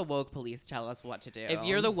 Let's let the woke police tell us what to do. If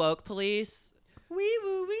you're the woke police, wee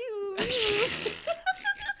woo, wee woo.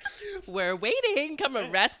 we're waiting. Come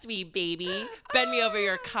arrest me, baby. Bend me over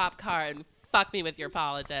your cop car and fuck me with your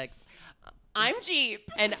politics. I'm Jeep.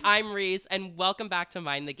 And I'm Reese. And welcome back to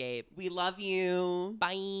Mind the Gate. We love you.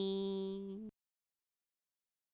 Bye.